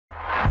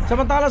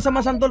Samantala sa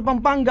Masantol,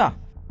 Pampanga,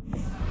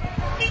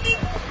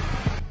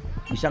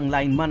 isang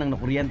lineman ang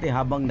nakuryente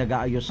habang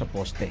nag-aayos sa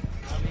poste.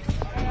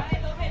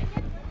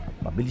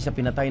 Mabilis sa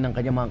pinatay ng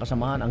kanyang mga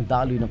kasamahan ang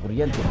daloy ng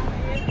kuryente.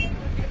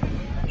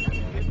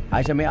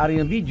 Ay sa may-ari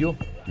ng video,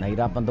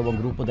 nahirapan daw ang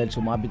grupo dahil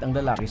sumabit ang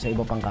lalaki sa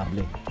iba pang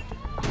kable.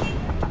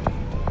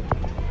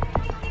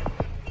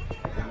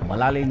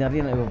 Malalay na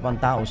rin ang iba pang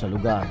tao sa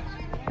lugar.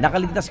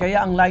 Nakaligtas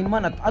kaya ang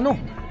lineman at ano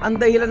ang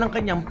dahilan ng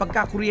kanyang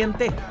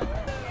pagkakuryente?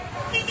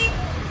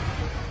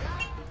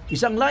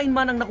 Isang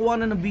lineman ang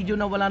nakuha na ng video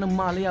na wala ng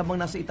malay habang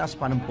nasa itaas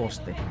pa ng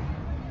poste.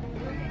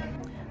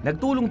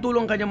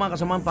 Nagtulong-tulong ang kanyang mga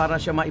kasamahan para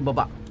siya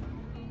maibaba.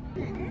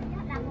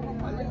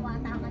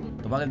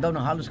 Tumagal daw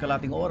ng halos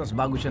kalating oras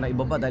bago siya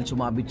naibaba dahil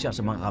sumabit siya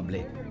sa mga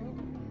kable.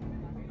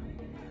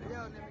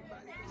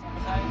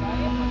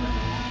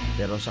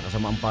 Pero sa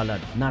kasamaang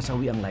palad,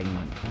 nasawi ang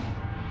lineman.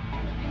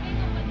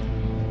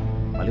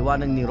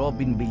 Paliwanag ni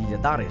Robin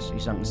Villadares,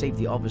 isang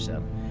safety officer,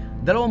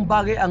 dalawang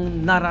bagay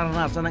ang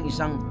nararanasan ng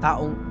isang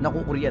taong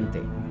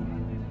nakukuryente.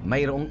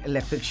 Mayroong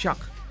electric shock.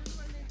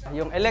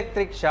 Yung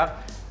electric shock,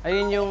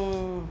 ayun yung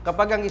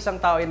kapag ang isang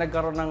tao ay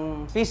nagkaroon ng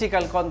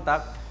physical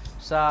contact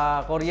sa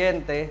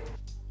kuryente.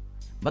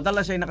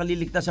 Madalas ay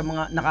nakaliligtas sa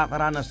mga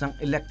nakakaranas ng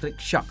electric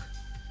shock.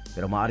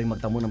 Pero maaaring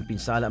magtamo ng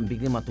pinsala ang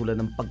biktima tulad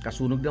ng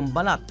pagkasunog ng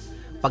balat,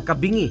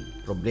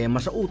 pagkabingi, problema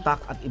sa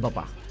utak at iba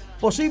pa.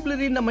 Posible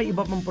rin na may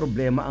iba pang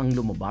problema ang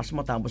lumabas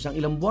matapos ang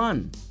ilang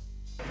buwan.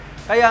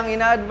 Kaya ang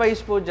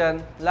ina-advise po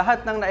dyan,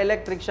 lahat ng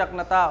na-electric shock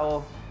na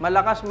tao,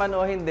 malakas man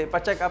o hindi,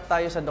 pa-check up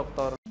tayo sa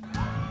doktor.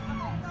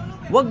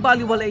 Huwag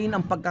baliwalain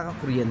ang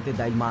pagkakakuryente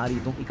dahil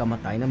maaari itong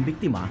ikamatay ng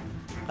biktima,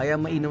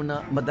 kaya mainam na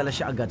madala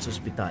siya agad sa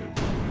ospital.